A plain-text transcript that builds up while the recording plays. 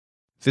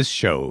This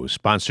show is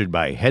sponsored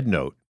by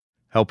HeadNote,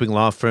 helping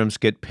law firms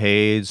get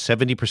paid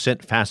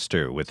 70%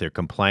 faster with their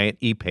compliant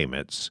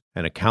e-payments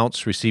and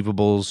accounts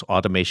receivables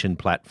automation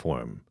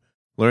platform.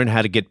 Learn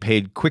how to get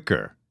paid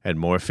quicker and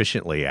more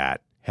efficiently at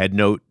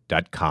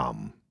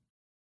headnote.com.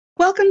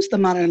 Welcome to the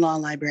Modern Law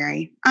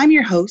Library. I'm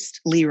your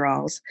host, Lee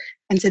Rawls,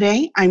 and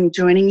today I'm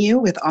joining you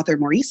with author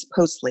Maurice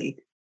Postley,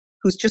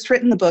 who's just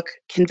written the book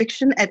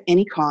Conviction at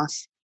Any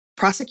Cost,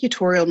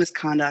 Prosecutorial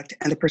Misconduct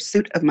and the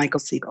Pursuit of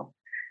Michael Segal.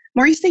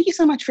 Maurice, thank you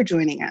so much for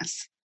joining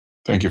us.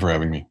 Thank you for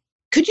having me.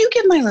 Could you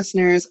give my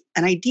listeners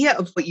an idea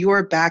of what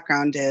your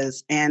background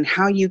is and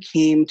how you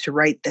came to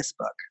write this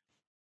book?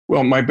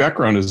 Well, my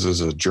background is as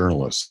a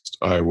journalist.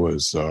 I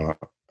was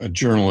a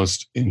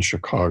journalist in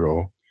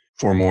Chicago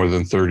for more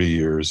than 30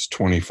 years,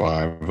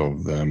 25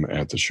 of them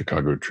at the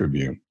Chicago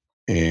Tribune.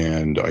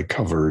 And I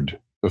covered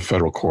the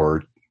federal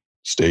court,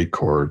 state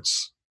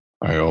courts.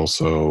 I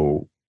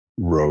also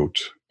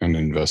wrote and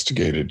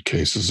investigated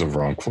cases of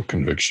wrongful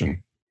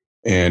conviction.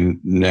 And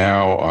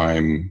now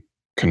I'm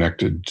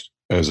connected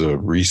as a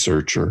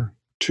researcher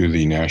to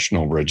the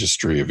National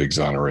Registry of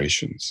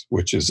Exonerations,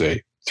 which is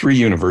a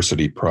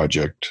 3-university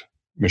project,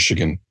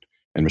 Michigan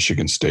and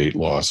Michigan State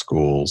Law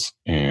Schools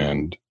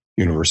and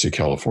University of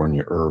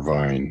California,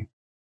 Irvine.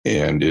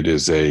 And it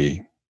is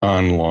an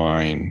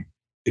online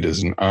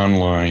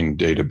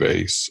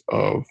database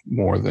of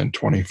more than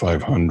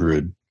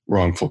 2,500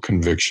 wrongful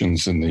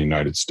convictions in the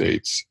United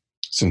States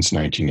since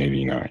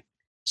 1989.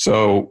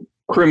 So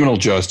criminal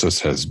justice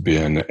has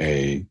been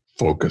a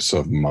focus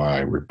of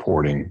my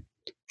reporting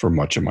for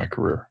much of my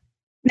career.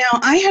 Now,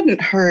 I hadn't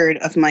heard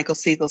of Michael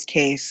Segal's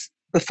case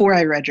before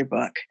I read your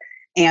book.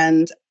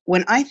 And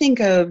when I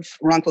think of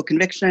wrongful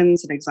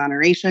convictions and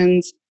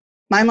exonerations,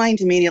 my mind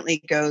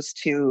immediately goes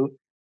to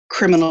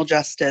criminal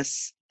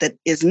justice that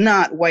is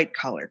not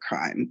white-collar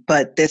crime,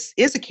 but this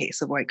is a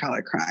case of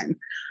white-collar crime.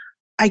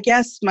 I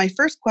guess my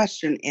first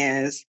question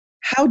is,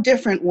 how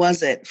different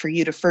was it for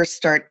you to first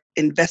start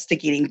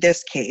investigating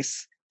this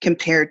case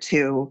compared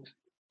to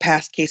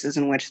past cases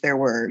in which there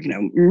were,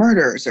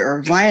 murders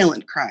or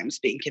violent crimes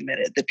being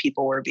committed that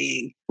people were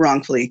being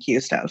wrongfully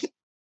accused of?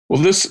 Well,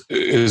 this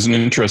is an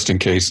interesting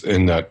case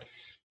in that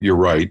you're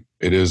right.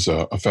 It is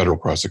a federal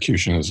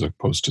prosecution as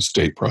opposed to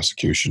state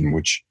prosecution,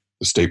 which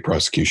the state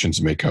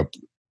prosecutions make up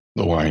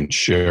the lion's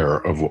share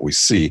of what we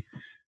see.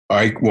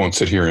 I won't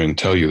sit here and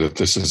tell you that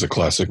this is a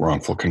classic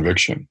wrongful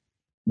conviction.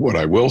 What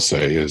I will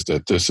say is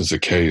that this is a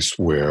case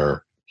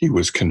where he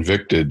was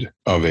convicted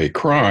of a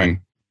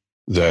crime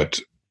that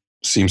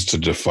seems to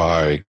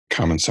defy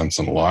common sense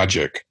and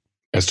logic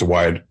as to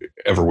why it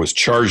ever was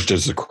charged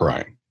as a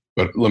crime.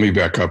 But let me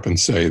back up and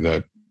say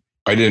that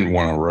I didn't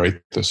want to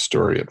write this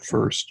story at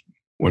first.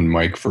 When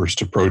Mike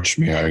first approached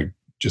me, I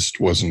just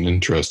wasn't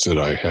interested.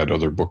 I had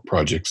other book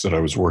projects that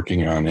I was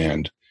working on,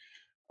 and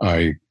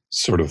I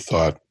sort of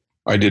thought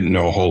I didn't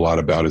know a whole lot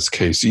about his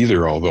case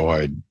either, although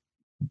I'd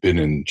been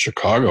in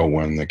Chicago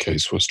when the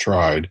case was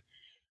tried,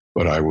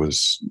 but I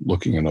was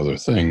looking at other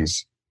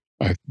things.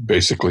 I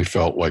basically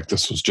felt like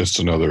this was just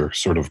another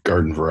sort of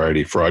garden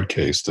variety fraud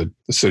case that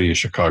the city of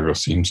Chicago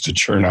seems to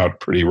churn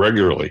out pretty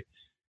regularly.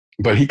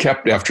 But he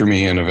kept after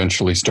me and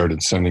eventually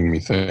started sending me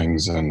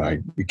things, and I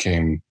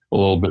became a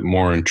little bit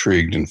more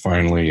intrigued. And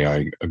finally,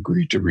 I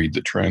agreed to read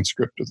the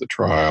transcript of the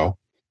trial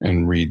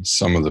and read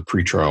some of the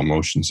pretrial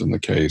motions in the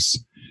case.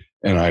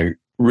 And I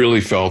really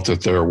felt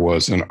that there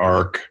was an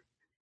arc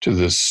to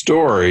this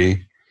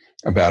story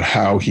about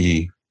how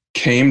he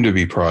came to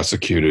be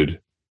prosecuted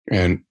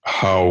and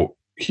how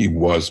he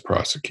was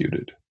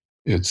prosecuted.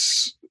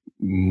 It's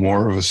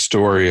more of a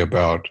story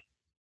about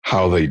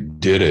how they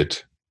did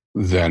it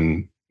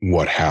than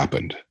what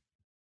happened.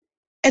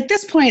 At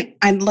this point,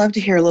 I'd love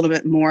to hear a little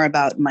bit more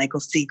about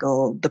Michael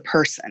Segal, the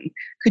person.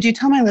 Could you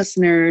tell my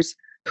listeners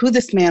who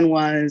this man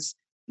was,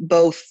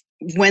 both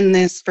when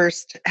this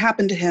first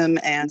happened to him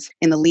and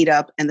in the lead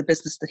up and the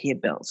business that he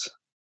had built?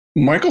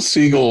 Michael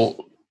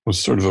Segal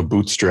was sort of a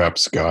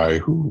bootstraps guy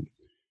who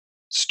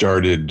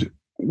started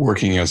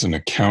working as an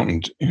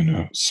accountant in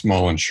a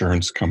small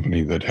insurance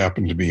company that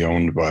happened to be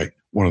owned by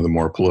one of the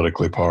more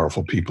politically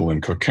powerful people in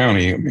Cook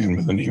County, a man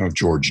with the name of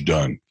George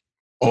Dunn.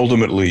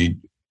 Ultimately,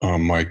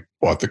 Mike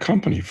bought the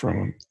company from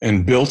him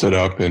and built it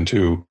up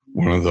into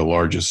one of the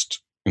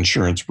largest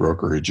insurance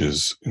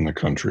brokerages in the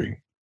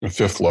country, the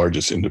 5th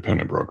largest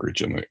independent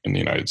brokerage in the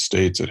United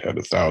States. It had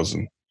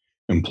 1,000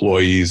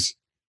 employees.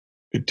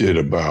 It did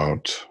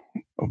about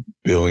 $1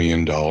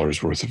 billion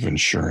worth of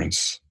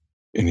insurance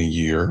in a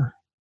year.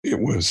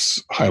 It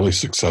was highly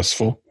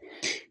successful.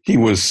 He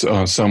was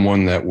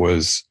someone that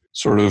was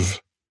sort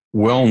of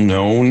well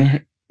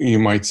known, you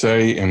might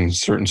say, in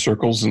certain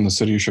circles in the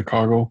city of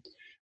Chicago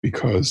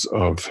because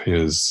of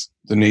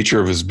the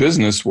nature of his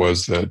business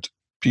was that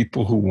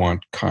people who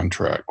want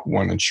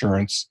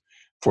insurance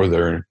for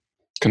their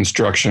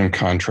construction,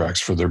 contracts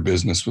for their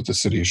business with the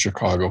city of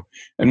Chicago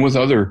and with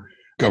other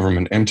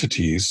government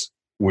entities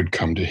would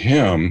come to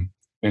him.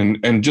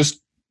 And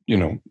just,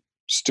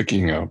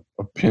 sticking a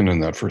pin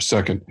in that for a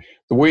second,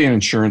 the way an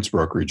insurance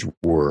brokerage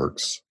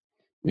works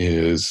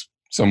is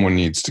someone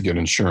needs to get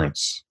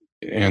insurance.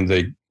 And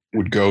they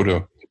would go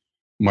to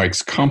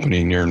Mike's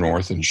company, Near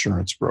North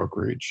Insurance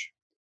Brokerage,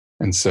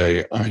 and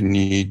say, I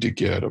need to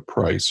get a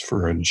price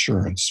for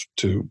insurance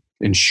to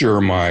insure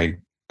my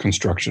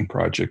construction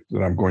project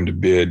that I'm going to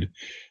bid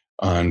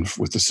on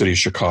with the city of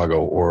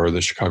Chicago or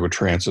the Chicago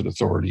Transit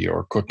Authority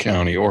or Cook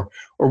County or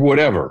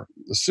whatever,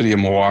 the city of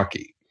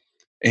Milwaukee.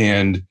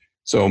 And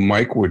so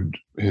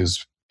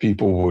his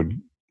people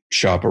would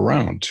shop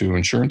around to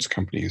insurance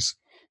companies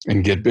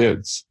and get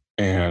bids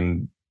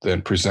and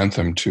then present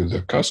them to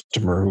the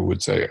customer, who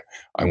would say,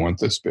 I want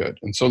this bid.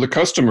 And so the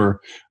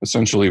customer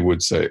essentially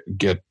would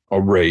get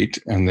a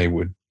rate, and they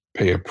would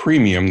pay a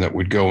premium that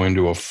would go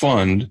into a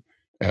fund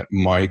at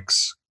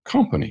Mike's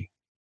company.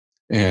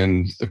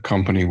 And the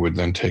company would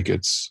then take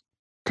its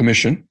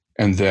commission,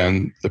 and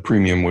then the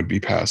premium would be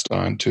passed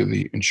on to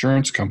the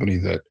insurance company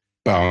that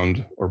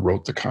bound or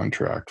wrote the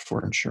contract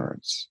for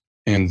insurance.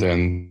 And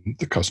then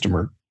the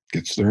customer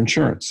gets their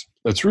insurance.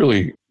 That's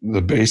really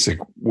the basic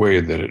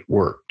way that it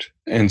worked.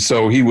 And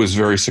so he was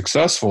very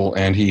successful,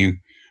 and he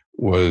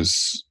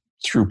was,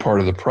 through part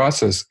of the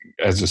process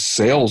as a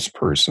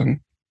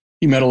salesperson,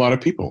 he met a lot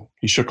of people.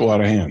 He shook a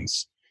lot of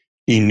hands.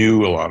 He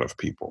knew a lot of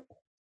people.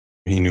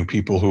 He knew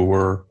people who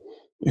were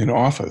in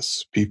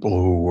office, people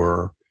who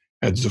were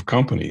heads of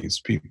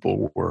companies,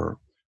 people who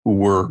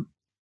were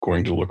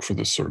going to look for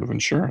this sort of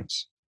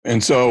insurance.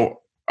 And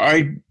so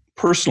I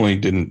personally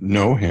didn't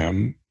know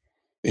him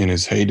in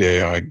his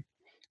heyday. I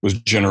was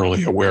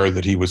generally aware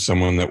that he was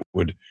someone that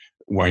would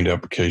wind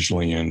up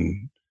occasionally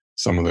in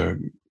some of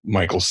the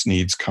Michael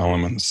Sneed's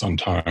column in the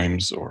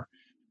Sun-Times, or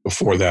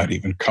before that,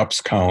 even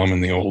Cup's column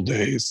in the old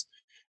days,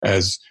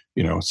 as,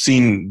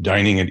 seen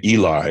dining at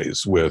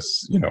Eli's with,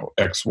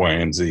 X, Y,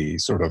 and Z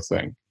sort of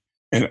thing.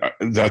 And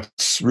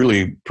that's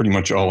really pretty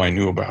much all I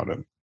knew about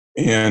him.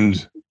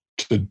 And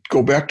to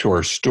go back to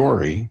our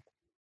story,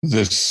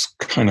 this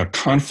kind of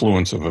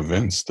confluence of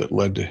events that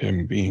led to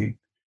him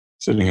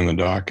sitting in the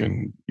dock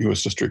in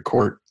U.S. District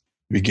Court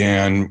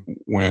began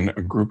when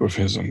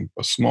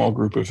a small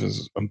group of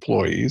his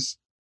employees,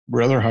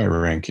 rather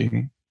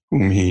high-ranking,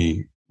 whom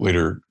he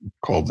later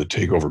called the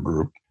Takeover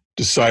Group,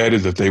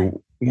 decided that they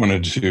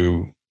wanted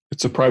to,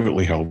 it's a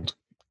privately held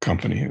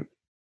company,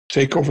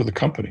 take over the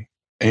company.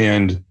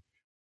 And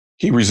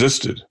he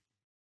resisted.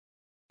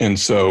 And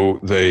so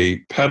they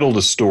peddled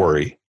a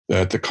story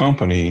that the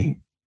company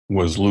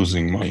was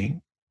losing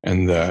money,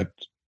 and that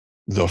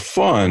the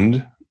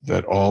fund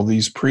that all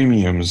these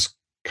premiums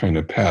kind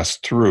of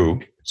passed through,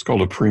 it's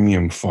called a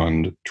premium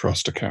fund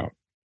trust account,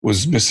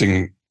 was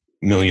missing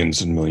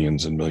millions and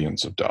millions and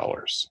millions of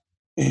dollars.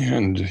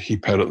 And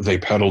they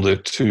peddled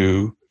it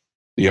to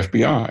the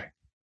FBI.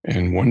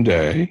 And one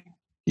day,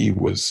 he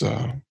was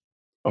a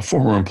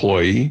former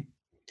employee,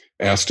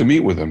 asked to meet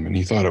with him, and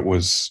he thought it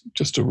was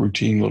just a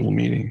routine little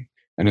meeting.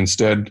 And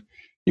instead,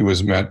 he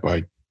was met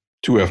by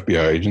two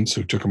FBI agents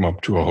who took him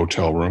up to a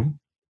hotel room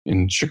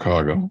in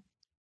Chicago,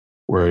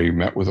 where he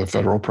met with a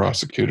federal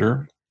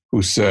prosecutor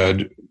who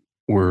said,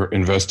 we're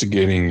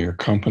investigating your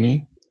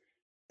company,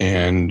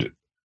 and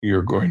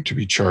you're going to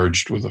be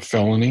charged with a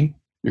felony.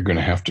 You're going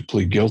to have to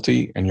plead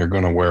guilty, and you're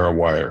going to wear a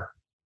wire.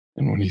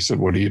 And when he said,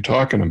 what are you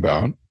talking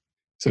about? He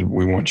said,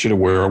 we want you to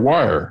wear a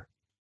wire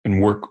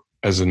and work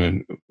as a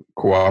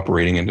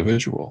cooperating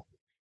individual.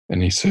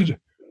 And he said,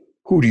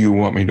 who do you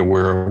want me to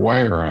wear a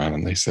wire on?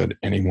 And they said,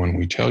 anyone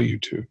we tell you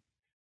to.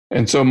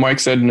 And so Mike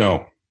said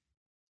no.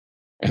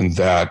 And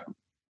that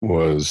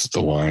was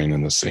the line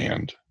in the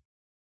sand.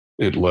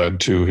 It led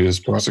to his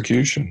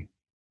prosecution.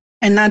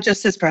 And not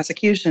just his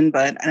prosecution,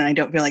 and I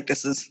don't feel like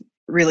this is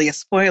really a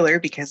spoiler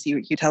because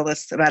you tell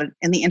us about it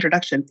in the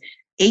introduction,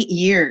 8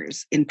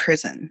 years in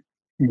prison.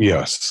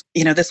 Yes.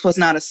 This was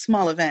not a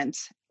small event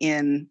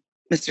in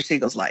Mr.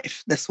 Siegel's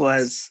life. This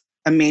was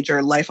a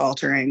major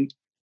life-altering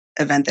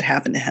event that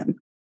happened to him.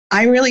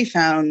 I really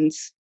found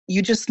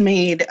you just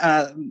made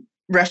a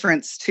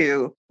reference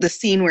to the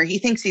scene where he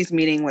thinks he's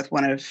meeting with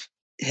one of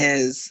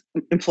his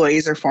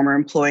employees or former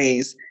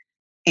employees,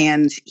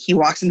 and he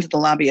walks into the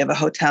lobby of a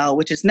hotel,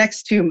 which is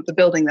next to the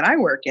building that I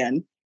work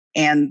in,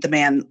 and the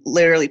man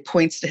literally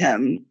points to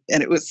him,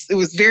 and it was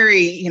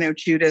very,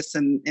 Judas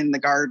and in the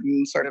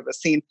garden sort of a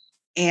scene.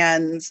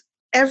 And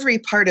every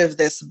part of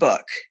this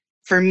book,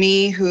 for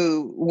me,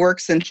 who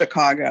works in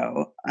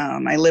Chicago,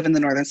 I live in the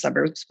northern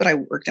suburbs, but I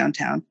work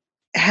downtown,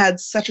 had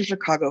such a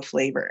Chicago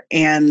flavor.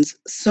 And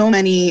so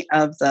many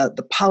of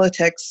the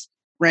politics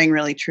rang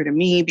really true to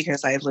me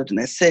because I have lived in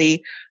this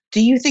city.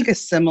 Do you think a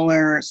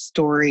similar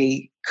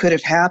story could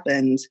have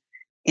happened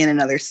in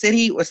another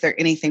city? Was there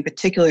anything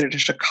particular to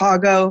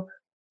Chicago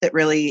that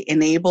really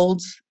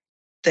enabled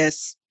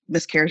this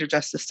miscarriage of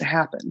justice to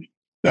happen?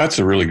 That's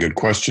a really good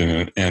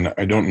question. And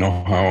I don't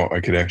know how I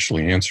could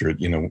actually answer it.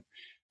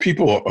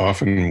 People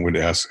often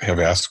have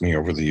asked me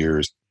over the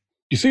years,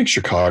 do you think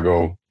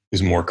Chicago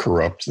is more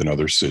corrupt than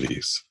other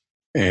cities?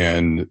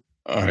 And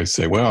I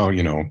say, well,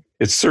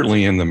 it's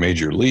certainly in the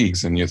major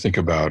leagues. And you think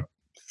about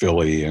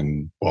Philly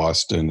and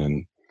Boston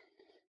and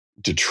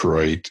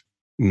Detroit,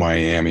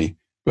 Miami.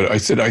 But I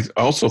said, I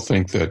also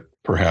think that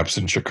perhaps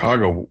in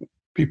Chicago,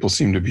 people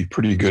seem to be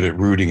pretty good at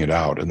rooting it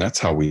out, and that's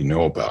how we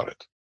know about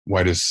it.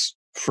 Why does,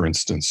 for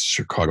instance,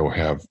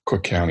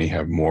 Cook County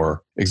have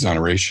more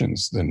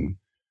exonerations than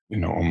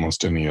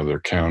almost any other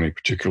county,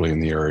 particularly in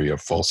the area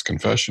of false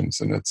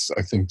confessions? And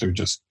I think they're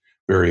just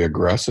very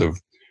aggressive.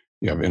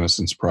 You have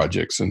innocence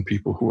projects and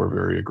people who are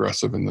very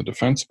aggressive in the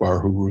defense bar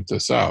who root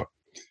this out.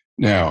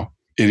 Now,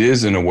 it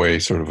is in a way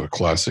sort of a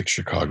classic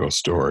Chicago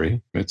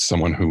story. It's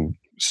someone who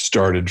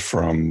started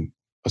from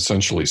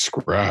essentially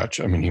scratch.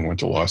 I mean, he went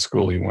to law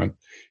school,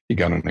 he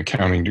got an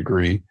accounting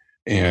degree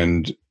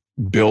and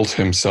built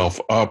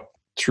himself up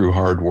through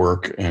hard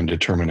work and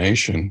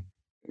determination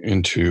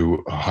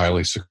into a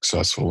highly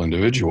successful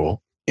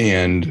individual.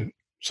 And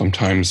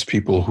sometimes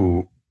people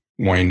who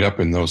wind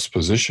up in those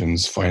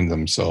positions find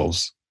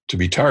themselves to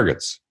be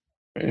targets.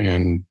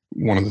 And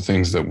one of the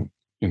things that,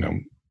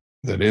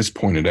 that is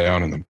pointed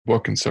out in the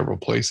book in several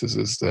places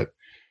is that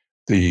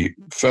the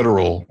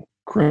federal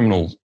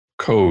criminal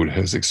code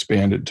has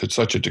expanded to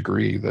such a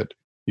degree that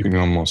you can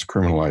almost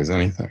criminalize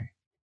anything.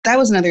 That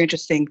was another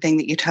interesting thing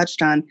that you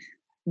touched on.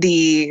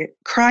 The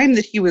crime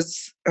that he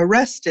was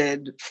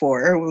arrested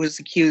for, was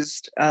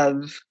accused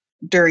of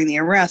during the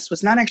arrest,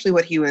 was not actually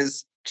what he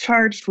was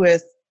charged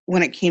with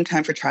when it came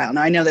time for trial.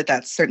 Now, I know that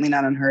that's certainly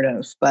not unheard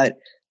of, but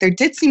there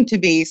did seem to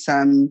be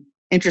some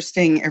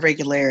interesting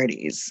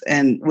irregularities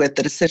and with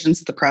the decisions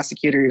that the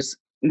prosecutors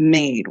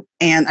made.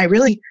 And I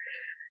really,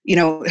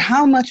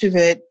 how much of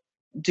it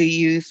do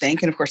you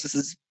think, and of course this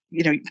is,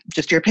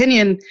 just your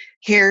opinion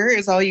here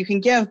is all you can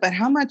give, but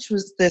how much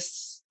was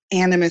this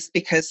animus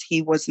because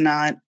he was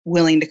not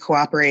willing to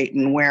cooperate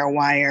and wear a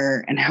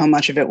wire, and how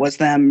much of it was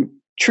them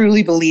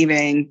truly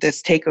believing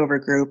this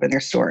takeover group and their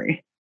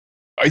story?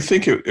 I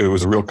think it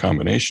was a real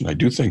combination. I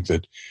do think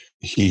that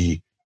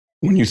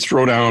when you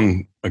throw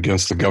down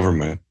against the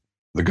government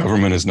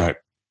is not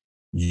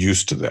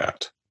used to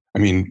that. I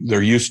mean,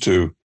 they're used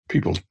to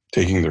people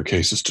taking their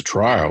cases to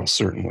trial,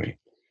 certainly.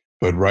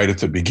 But right at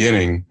the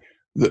beginning,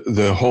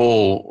 the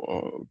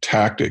whole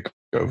tactic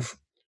of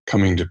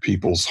coming to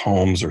people's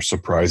homes or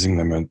surprising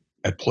them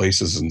at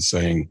places and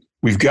saying,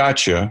 "We've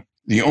got you.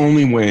 The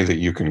only way that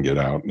you can get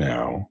out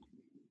now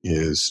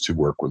is to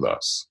work with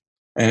us."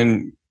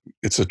 And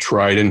it's a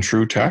tried and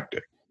true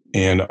tactic.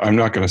 And I'm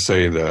not going to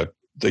say that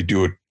they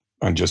do it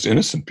on just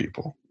innocent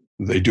people.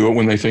 They do it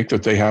when they think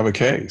that they have a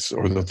case,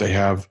 or that they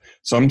have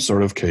some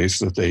sort of case,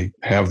 that they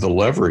have the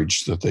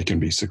leverage that they can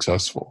be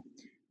successful.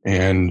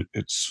 And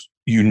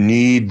you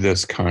need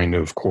this kind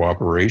of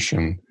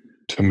cooperation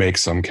to make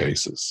some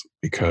cases,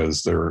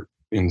 because they're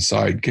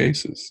inside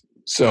cases.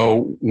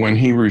 So when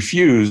he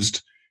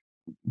refused,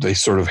 they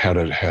sort of had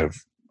to have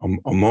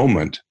a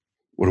moment.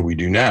 What do we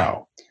do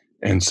now?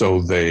 And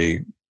so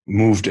they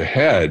moved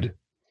ahead.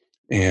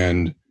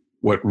 And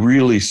what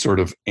really sort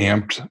of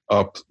amped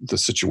up the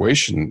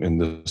situation in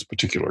this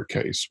particular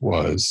case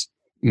was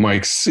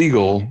Mike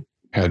Siegel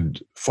had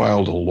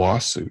filed a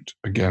lawsuit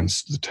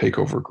against the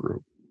takeover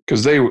group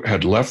because they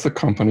had left the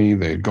company.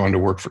 They had gone to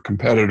work for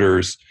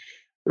competitors.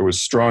 There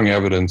was strong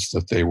evidence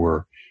that they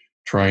were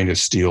trying to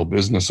steal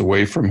business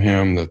away from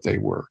him, that they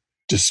were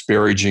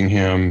disparaging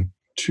him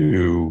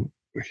to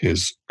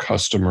his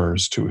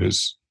customers, to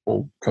his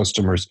old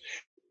customers.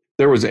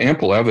 There was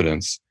ample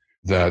evidence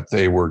that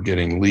they were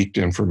getting leaked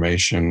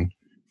information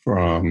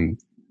from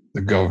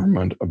the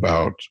government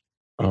about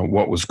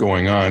what was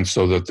going on,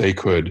 so that they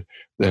could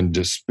then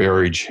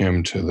disparage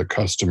him to the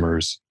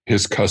customers,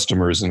 his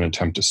customers, in an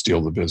attempt to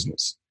steal the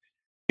business.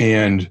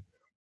 And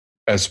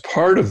as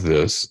part of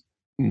this,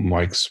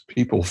 Mike's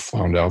people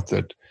found out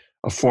that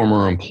a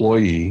former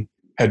employee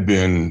had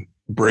been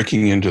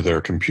breaking into their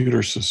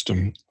computer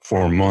system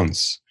for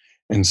months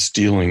and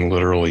stealing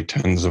literally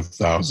tens of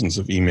thousands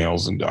of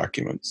emails and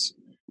documents.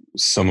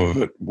 A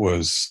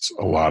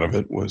lot of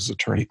it was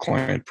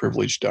attorney-client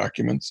privilege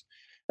documents.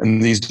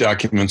 And these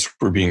documents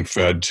were being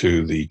fed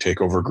to the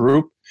takeover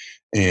group.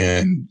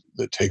 And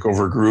the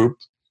takeover group,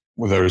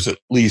 there was at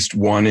least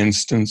one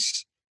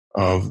instance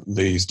of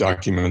these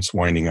documents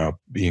winding up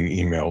being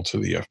emailed to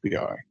the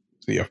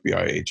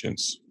FBI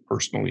agent's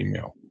personal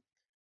email.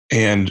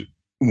 And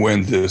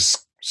when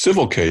this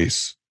civil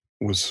case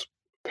was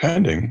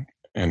pending,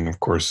 and of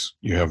course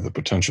you have the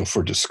potential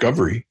for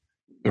discovery,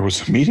 there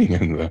was a meeting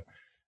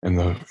and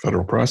the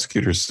federal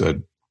prosecutors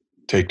said,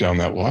 take down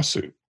that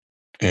lawsuit,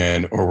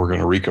 or we're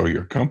going to RICO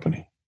your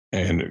company.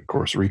 And of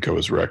course, RICO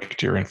is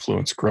Racketeer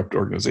Influence Corrupt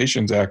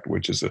Organizations Act,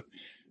 which is a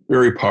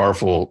very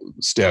powerful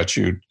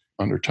statute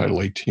under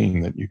Title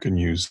 18 that you can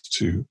use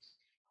to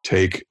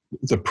take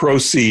the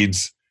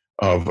proceeds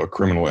of a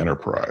criminal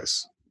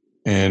enterprise.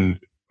 And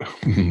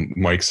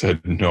Mike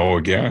said no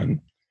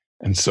again.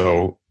 And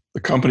so the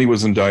company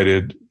was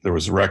indicted. There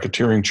was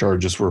racketeering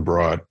charges were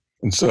brought.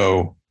 And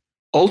so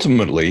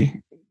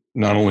ultimately,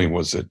 not only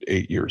was it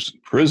 8 years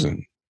in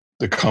prison,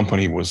 the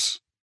company was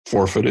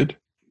forfeited.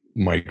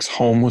 Mike's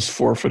home was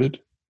forfeited.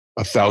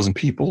 1,000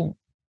 people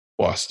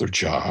lost their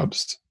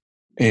jobs.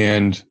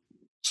 And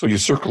so you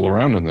circle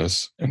around in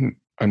this, and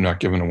I'm not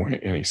giving away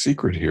any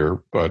secret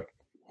here, but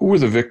who were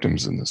the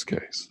victims in this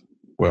case?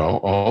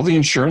 Well, all the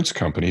insurance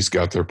companies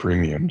got their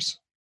premiums.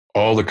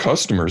 All the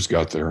customers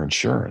got their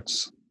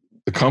insurance.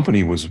 The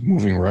company was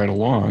moving right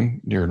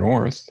along near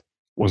North,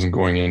 wasn't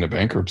going into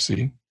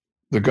bankruptcy.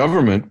 The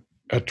government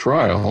at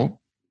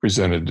trial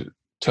presented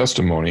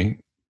testimony,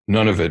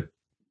 none of it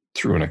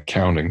through an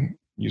accounting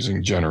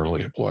using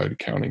generally applied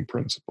accounting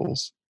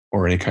principles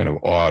or any kind of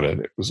audit.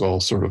 It was all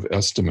sort of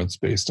estimates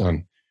based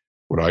on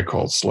what I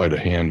call sleight of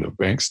hand of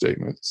bank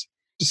statements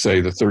to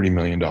say the $30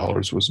 million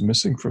was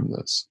missing from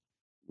this.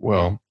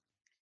 Well,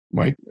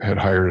 Mike had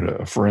hired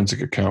a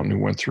forensic accountant who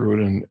went through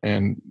it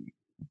and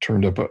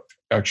turned up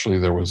actually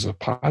there was a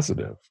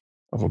positive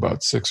of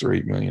about $6 or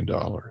 $8 million.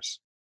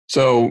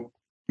 So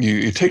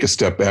you take a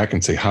step back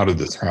and say, how did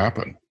this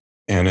happen?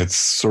 And it's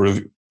sort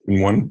of,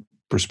 in one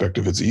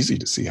perspective, it's easy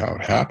to see how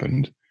it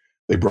happened.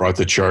 They brought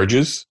the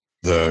charges,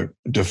 the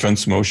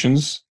defense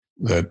motions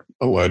that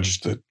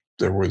alleged that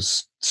there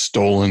was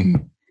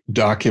stolen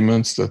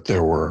documents, that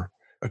there were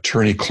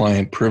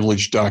attorney-client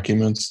privilege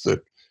documents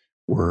that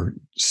were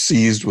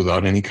seized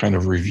without any kind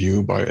of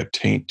review by a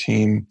taint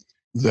team,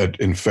 that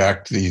in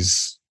fact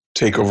these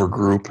takeover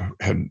group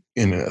had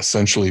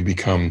essentially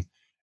become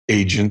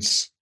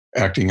agents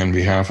acting on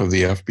behalf of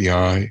the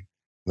FBI.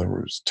 There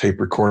was tape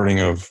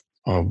recording of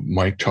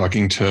Mike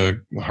talking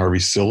to Harvey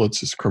Silitz,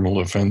 his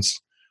criminal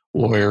defense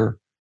lawyer.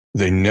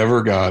 They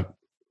never got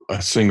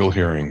a single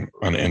hearing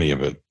on any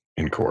of it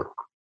in court.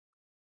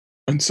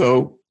 And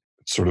so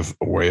sort of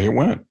away it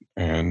went,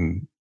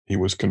 and he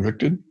was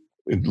convicted.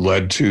 It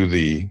led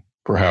to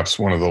perhaps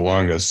one of the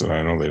longest, and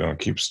I know they don't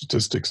keep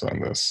statistics on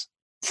this,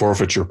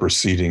 forfeiture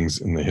proceedings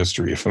in the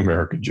history of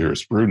American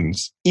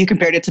jurisprudence. You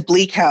compared it to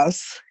Bleak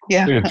House.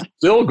 Yeah. It's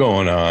still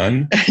going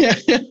on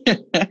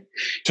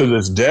to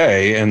this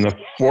day, and the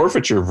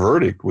forfeiture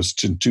verdict was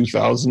in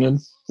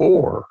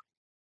 2004.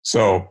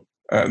 So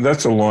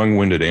that's a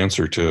long-winded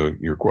answer to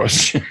your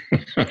question.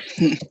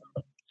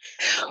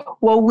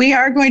 Well, we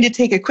are going to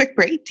take a quick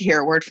break to hear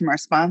a word from our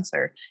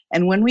sponsor.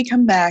 And when we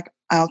come back,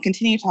 I'll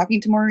continue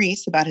talking to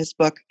Maurice about his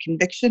book,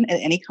 Conviction at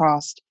Any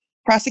Cost,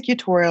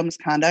 Prosecutorial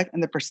Misconduct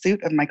and the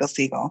Pursuit of Michael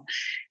Segal.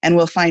 And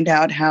we'll find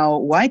out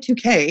how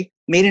Y2K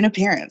made an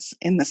appearance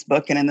in this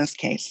book and in this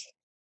case.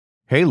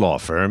 Hey, law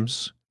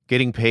firms.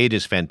 Getting paid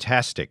is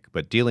fantastic,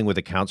 but dealing with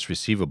accounts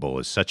receivable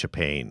is such a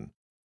pain.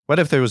 What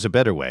if there was a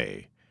better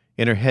way?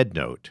 Enter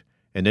HeadNote,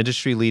 an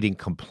industry-leading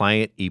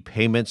compliant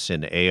e-payments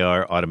and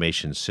AR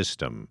automation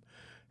system.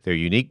 Their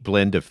unique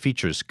blend of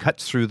features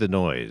cuts through the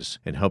noise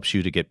and helps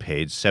you to get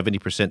paid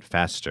 70%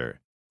 faster.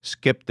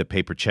 Skip the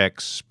paper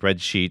checks,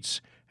 spreadsheets,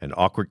 and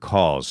awkward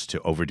calls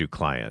to overdue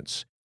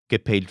clients.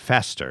 Get paid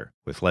faster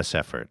with less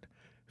effort.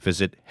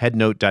 Visit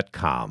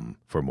headnote.com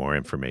for more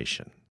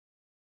information.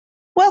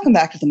 Welcome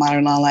back to the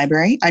Modern Law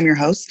Library. I'm your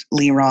host,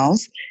 Lee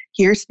Rawls,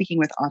 here speaking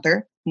with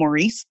author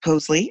Maurice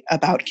Posley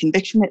about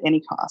Conviction at Any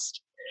Cost.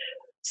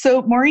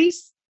 So,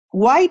 Maurice,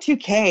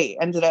 Y2K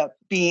ended up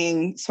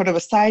being sort of a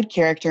side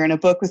character in a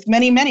book with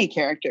many, many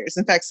characters.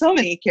 In fact, so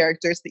many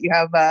characters that you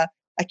have a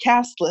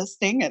cast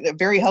listing, a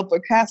very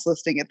helpful cast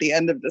listing at the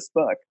end of this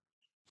book.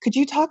 Could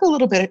you talk a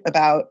little bit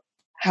about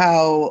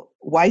how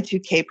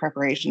Y2K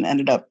preparation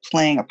ended up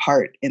playing a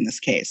part in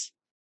this case?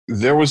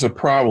 There was a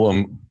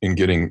problem in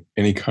getting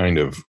any kind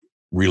of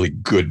really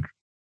good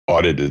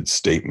audited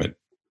statement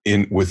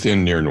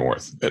within Near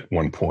North at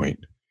one point.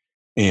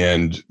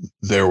 And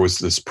there was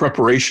this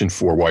preparation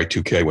for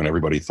Y2K when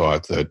everybody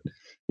thought that,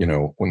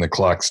 when the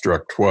clock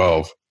struck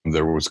 12,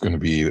 there was going to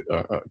be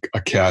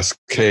a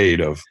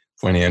cascade of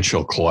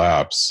financial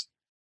collapse.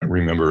 I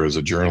remember as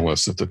a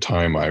journalist at the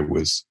time,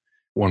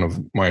 one of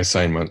my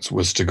assignments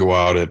was to go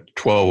out at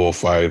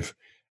 12:05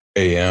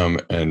 a.m.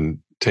 and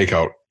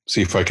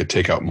see if I could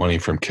take out money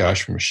from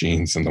cash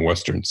machines in the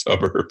western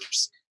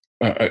suburbs.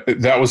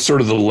 That was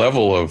sort of the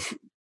level of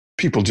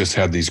people just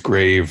had these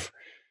grave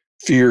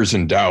fears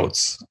and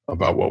doubts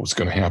about what was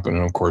going to happen.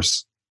 And of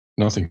course,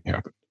 nothing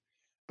happened.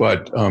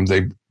 But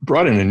they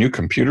brought in a new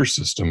computer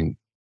system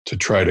to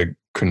try to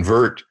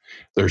convert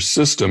their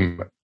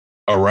system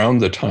around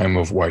the time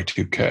of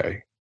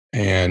Y2K.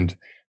 And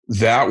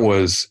it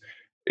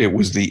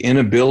was the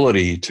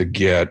inability to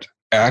get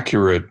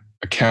accurate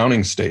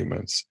accounting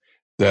statements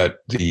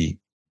that the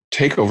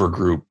takeover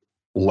group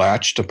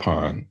latched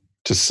upon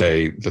to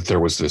say that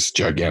there was this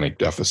gigantic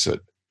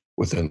deficit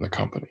within the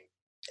company,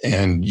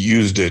 and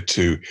used it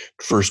to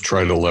first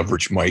try to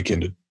leverage Mike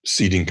into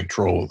ceding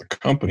control of the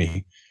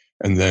company,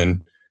 and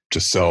then to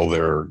sell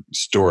their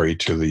story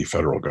to the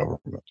federal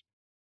government.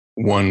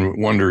 One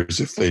wonders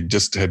if they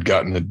just had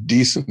gotten a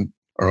decent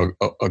or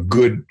a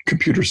good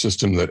computer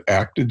system that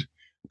acted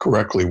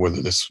correctly,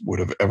 whether this would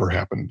have ever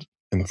happened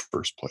in the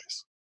first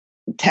place.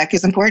 Tech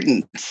is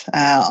important.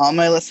 All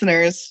my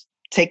listeners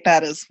take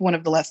that as one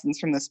of the lessons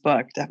from this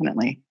book,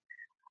 definitely.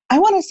 I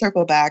want to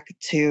circle back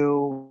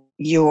to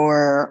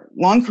your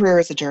long career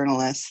as a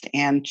journalist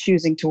and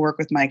choosing to work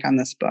with Mike on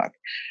this book.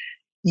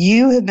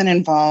 You have been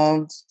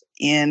involved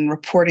in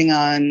reporting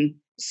on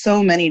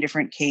so many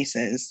different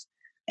cases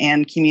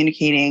and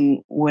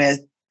communicating with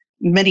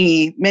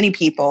many, many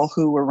people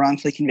who were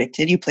wrongfully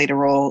convicted. You played a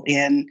role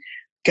in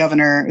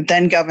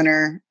then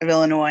governor of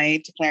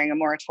Illinois, declaring a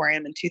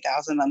moratorium in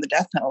 2000 on the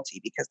death penalty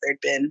because there'd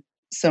been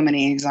so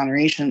many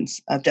exonerations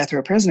of death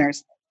row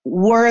prisoners.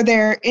 Were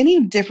there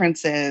any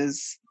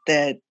differences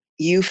that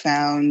you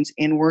found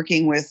in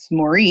working with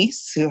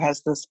Maurice, who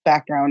has this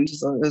background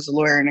as a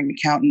lawyer and an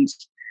accountant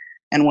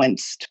and went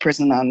to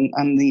prison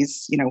on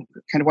these,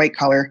 kind of white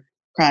collar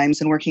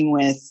crimes, and working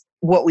with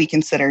what we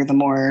consider the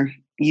more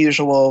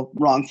usual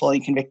wrongfully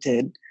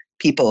convicted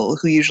people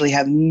who usually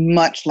have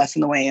much less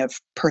in the way of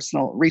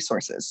personal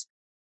resources?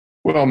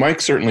 Well,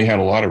 Mike certainly had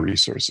a lot of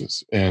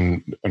resources.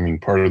 And I mean,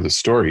 part of the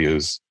story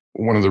is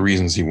one of the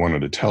reasons he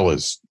wanted to tell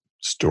his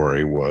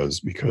story was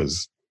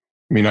because,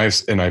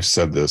 I've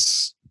said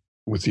this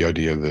with the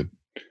idea that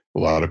a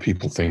lot of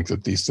people think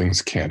that these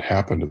things can't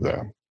happen to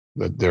them,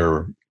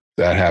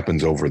 that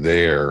happens over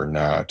there,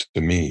 not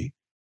to me.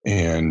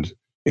 And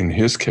in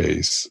his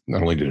case,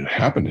 not only did it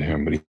happen to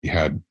him, but he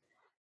had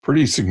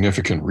pretty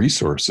significant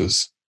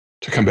resources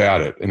to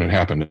combat it, and it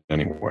happened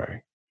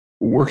anyway.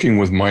 Working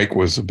with Mike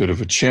was a bit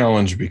of a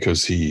challenge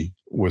because he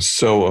was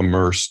so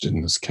immersed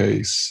in this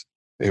case.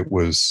 It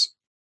was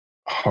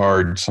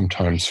hard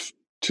sometimes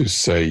to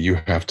say, you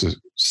have to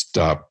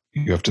stop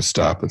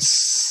and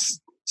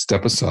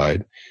step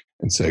aside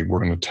and say, we're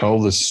going to tell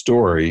this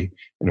story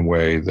in a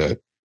way that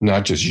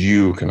not just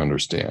you can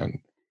understand,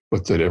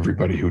 but that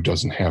everybody who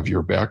doesn't have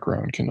your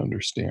background can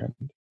understand,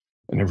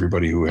 and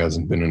everybody who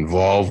hasn't been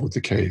involved with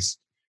the case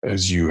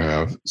as you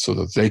have, so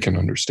that they can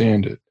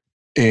understand it.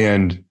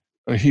 And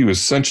he was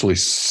essentially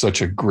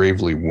such a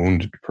gravely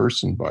wounded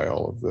person by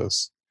all of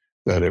this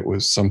that it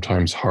was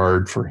sometimes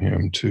hard for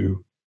him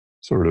to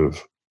sort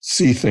of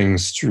see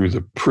things through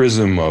the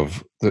prism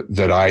of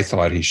that I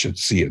thought he should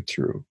see it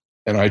through.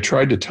 And I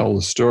tried to tell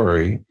the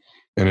story,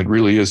 and it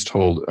really is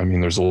told.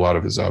 There's a lot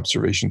of his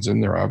observations in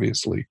there,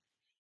 obviously,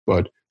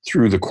 but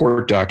through the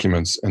court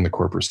documents and the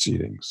court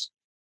proceedings.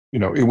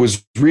 It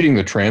was reading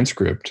the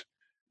transcript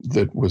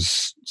that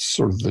was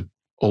sort of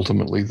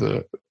ultimately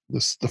the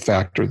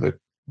factor that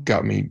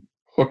got me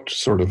hooked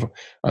sort of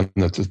on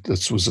that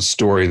this was a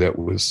story that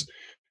was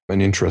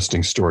an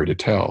interesting story to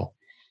tell.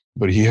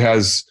 But he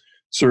has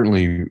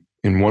certainly,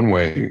 in one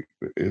way,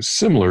 is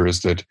similar,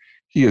 is that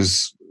he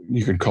is,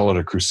 you can call it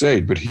a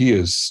crusade, but he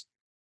has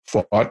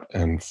fought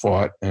and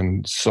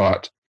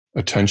sought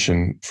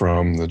attention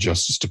from the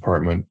Justice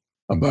Department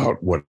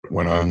about what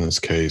went on in this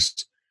case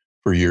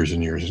for years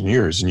and years and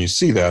years. And you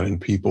see that in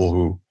people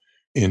who,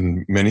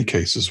 in many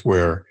cases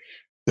where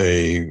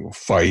they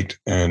fight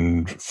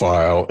and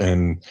file,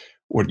 and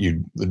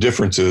the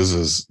difference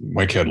is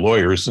Mike had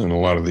lawyers, and a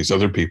lot of these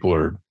other people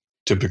are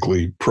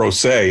typically pro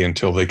se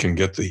until they can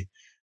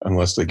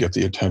unless they get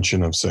the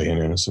attention of, say, an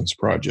Innocence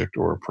Project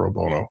or a pro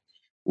bono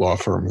law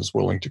firm is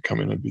willing to come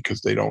in,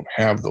 because they don't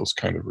have those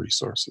kind of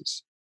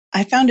resources.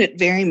 I found it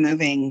very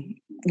moving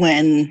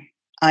when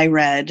I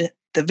read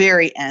the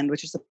very end,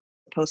 which is a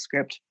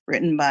postscript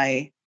written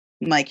by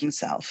Mike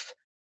himself,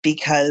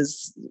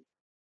 because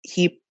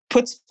he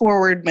puts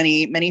forward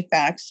many, many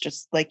facts,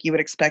 just like you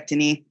would expect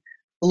any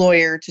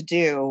lawyer to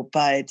do.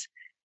 But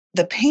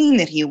the pain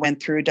that he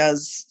went through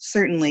does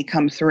certainly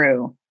come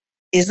through.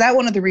 Is that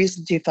one of the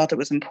reasons you felt it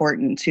was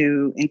important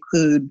to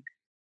include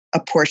a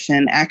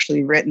portion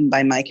actually written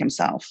by Mike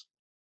himself?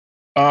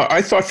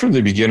 I thought from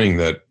the beginning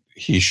that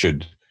he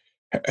should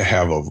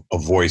have a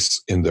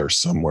voice in there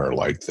somewhere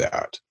like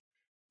that,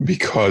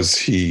 because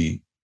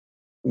he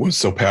was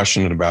so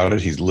passionate about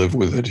it. He's lived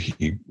with it.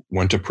 He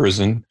went to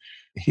prison.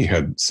 He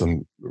had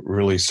some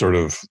really sort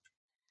of,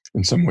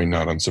 in some way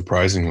not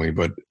unsurprisingly,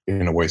 but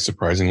in a way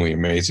surprisingly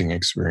amazing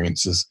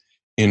experiences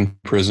in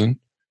prison.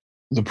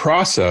 The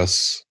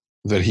process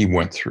that he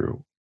went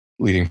through,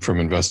 leading from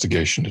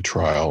investigation to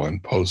trial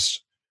and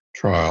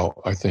post-trial,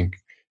 I think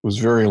was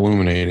very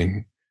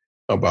illuminating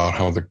about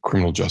how the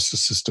criminal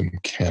justice system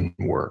can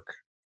work.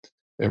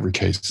 Every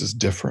case is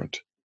different.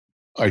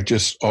 I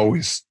just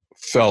always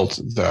felt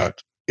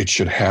that it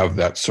should have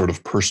that sort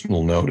of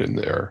personal note in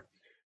there,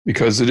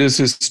 because it is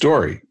his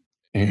story.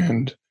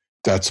 And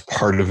that's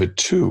part of it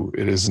too.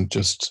 It isn't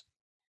just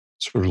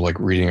sort of like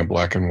reading a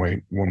black and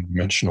white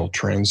one-dimensional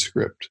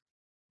transcript.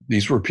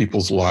 These were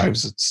people's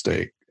lives at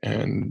stake.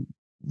 And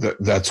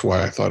that's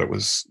why I thought it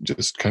was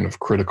just kind of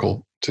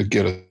critical to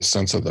get a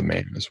sense of the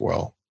man as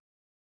well.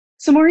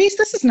 So Maurice,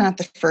 this is not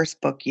the first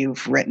book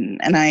you've written,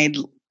 and I'd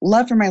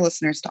love for my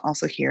listeners to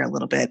also hear a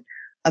little bit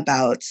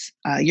about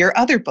your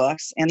other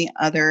books and the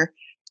other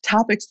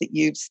topics that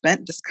you've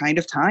spent this kind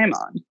of time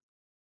on.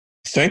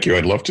 Thank you.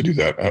 I'd love to do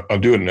that. I'll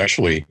do it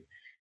actually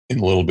in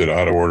a little bit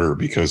out of order,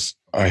 because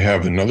I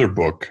have another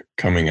book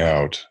coming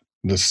out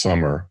this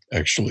summer,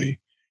 actually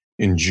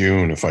in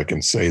June, if I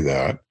can say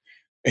that.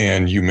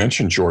 And you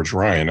mentioned George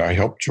Ryan. I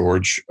helped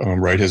George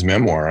write his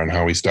memoir on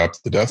how he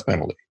stopped the death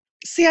penalty.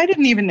 See, I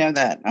didn't even know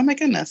that. Oh my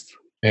goodness.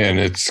 And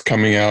it's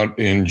coming out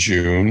in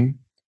June.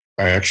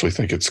 I actually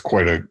think it's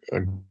quite a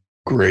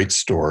great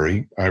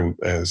story.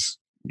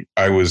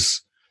 I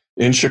was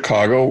in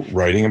Chicago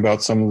writing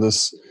about some of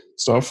this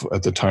stuff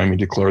at the time he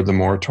declared the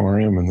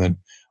moratorium, and then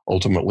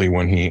ultimately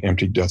when he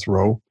emptied death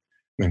row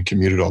and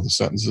commuted all the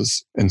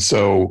sentences. And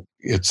so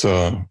it's,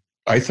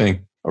 I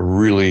think, a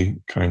really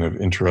kind of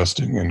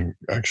interesting and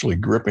actually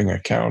gripping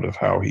account of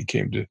how he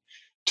came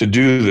to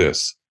do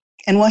this.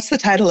 And what's the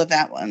title of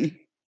that one?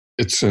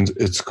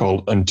 It's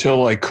called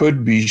Until I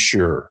Could Be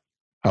Sure,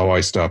 How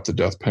I Stopped the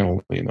Death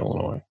Penalty in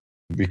Illinois.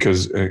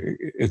 Because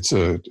it's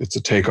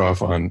a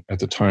takeoff on, at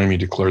the time he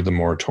declared the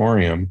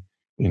moratorium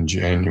in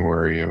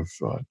January of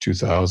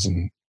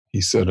 2000,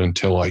 he said,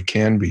 until I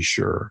can be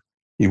sure,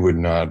 he would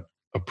not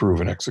approve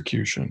an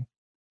execution.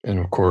 And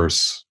of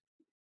course,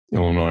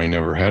 Illinois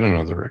never had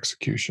another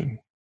execution.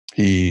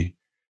 He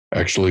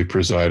actually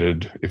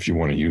presided, if you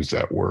want to use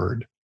that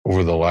word,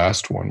 over the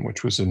last one,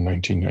 which was in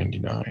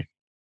 1999.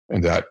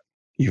 And that,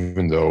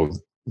 even though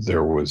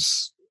there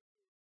was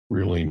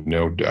really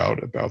no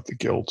doubt about the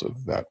guilt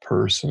of that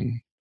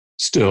person,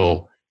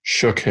 still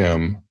shook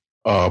him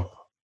up,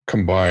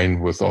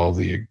 combined with all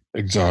the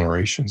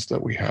exonerations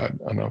that we had,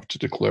 enough to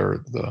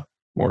declare the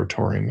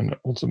moratorium and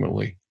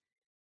ultimately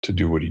to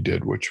do what he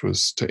did, which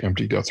was to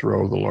empty death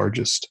row, the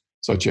largest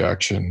such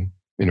action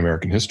in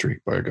American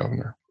history by a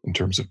governor in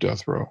terms of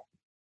death row.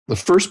 The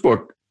first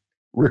book,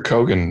 Rick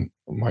Hogan,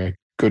 my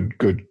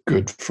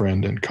good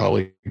friend and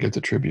colleague at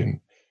the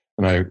Tribune,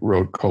 and I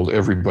wrote, called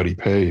Everybody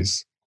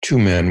Pays, 2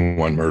 Men,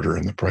 1 Murder,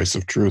 and the Price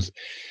of Truth,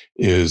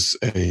 is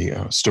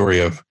a story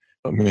of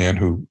a man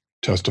who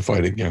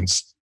testified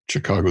against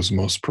Chicago's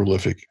most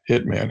prolific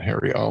hitman,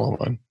 Harry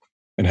Olivan,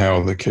 and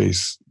how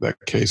that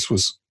case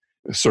was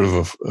sort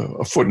of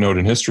a footnote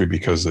in history,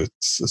 because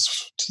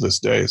it's to this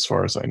day, as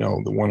far as I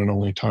know, the one and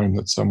only time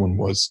that someone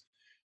was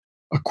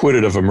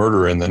acquitted of a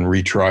murder and then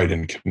retried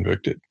and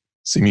convicted,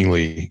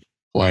 seemingly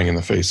flying in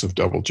the face of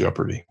double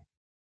jeopardy.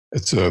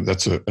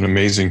 That's an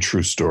amazing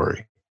true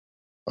story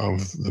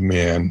of the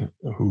man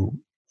who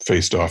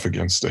faced off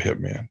against a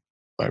hitman.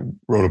 I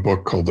wrote a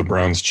book called The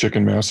Brown's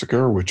Chicken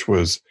Massacre, which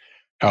was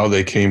how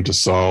they came to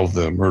solve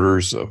the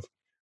murders of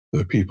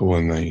the people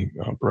in the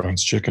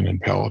Brown's Chicken in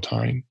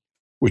Palatine,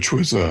 which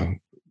was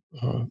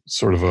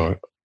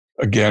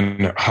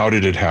again, how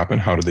did it happen?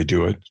 How did they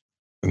do it?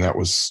 And that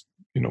was,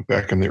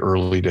 back in the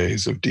early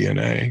days of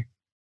DNA,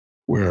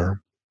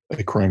 where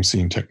a crime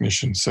scene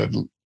technician said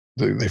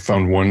they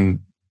found one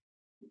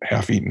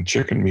half-eaten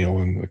chicken meal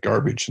in the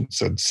garbage and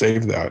said,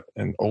 save that.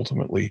 And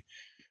ultimately,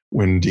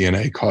 when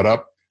DNA caught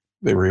up,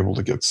 they were able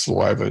to get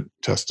saliva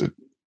tested,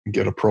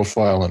 get a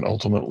profile, and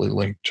ultimately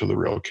linked to the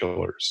real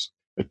killers.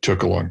 It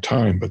took a long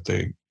time, but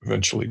they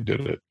eventually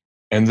did it.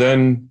 And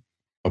then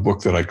a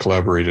book that I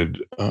collaborated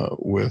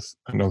with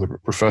another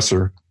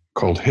professor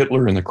called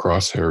Hitler in the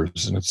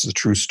Crosshairs, and it's the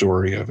true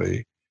story of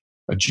a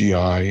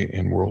GI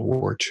in World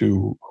War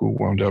II who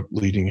wound up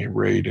leading a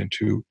raid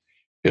into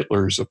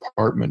Hitler's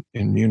apartment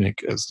in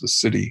Munich as the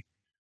city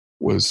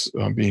was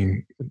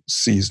being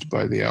seized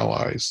by the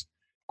Allies.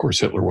 Of course,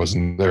 Hitler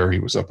wasn't there. He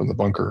was up in the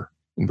bunker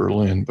in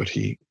Berlin, but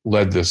he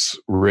led this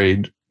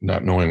raid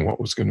not knowing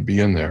what was going to be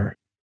in there.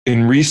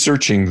 In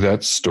researching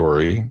that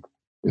story,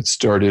 it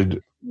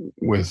started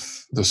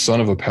with the son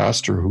of a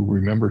pastor who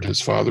remembered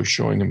his father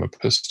showing him a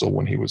pistol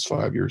when he was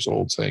 5 years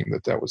old, saying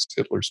that was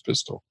Hitler's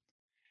pistol.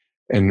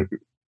 And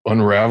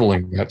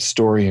unraveling that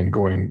story and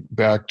going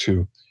back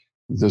to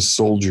this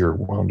soldier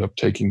wound up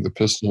taking the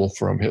pistol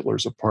from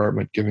Hitler's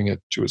apartment, giving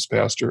it to his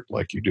pastor,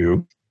 like you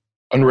do.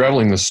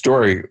 Unraveling the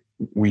story,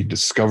 we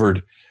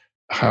discovered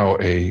how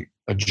a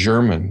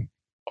German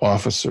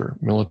officer,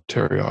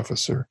 military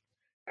officer,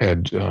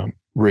 had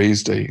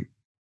raised a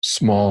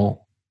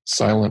small,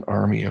 silent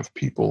army of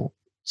people,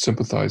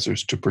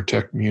 sympathizers, to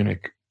protect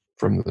Munich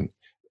from the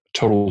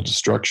total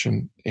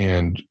destruction,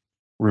 and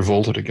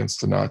revolted against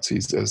the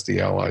Nazis as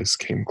the Allies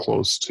came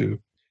close to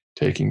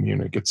taking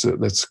Munich.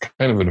 That's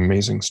kind of an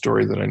amazing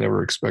story that I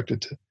never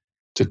expected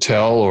to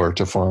tell or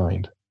to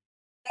find.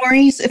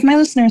 Maurice, if my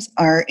listeners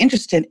are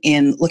interested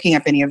in looking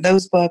up any of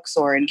those books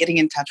or in getting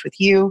in touch with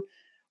you,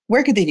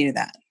 where could they do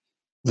that?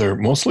 They're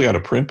mostly out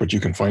of print, but you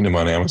can find them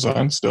on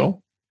Amazon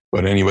still.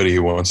 But anybody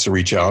who wants to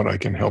reach out, I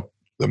can help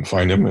them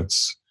find them.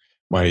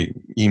 My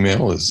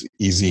email is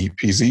easy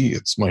peasy.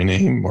 It's my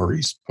name,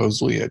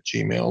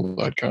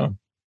 mauriceposley@gmail.com.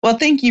 Well,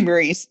 thank you,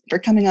 Maurice, for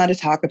coming on to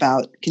talk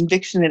about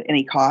conviction at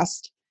any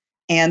cost.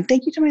 And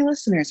thank you to my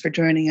listeners for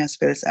joining us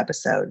for this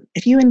episode.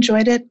 If you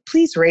enjoyed it,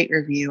 please rate,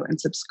 review,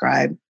 and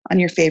subscribe on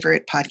your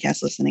favorite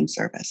podcast listening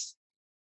service.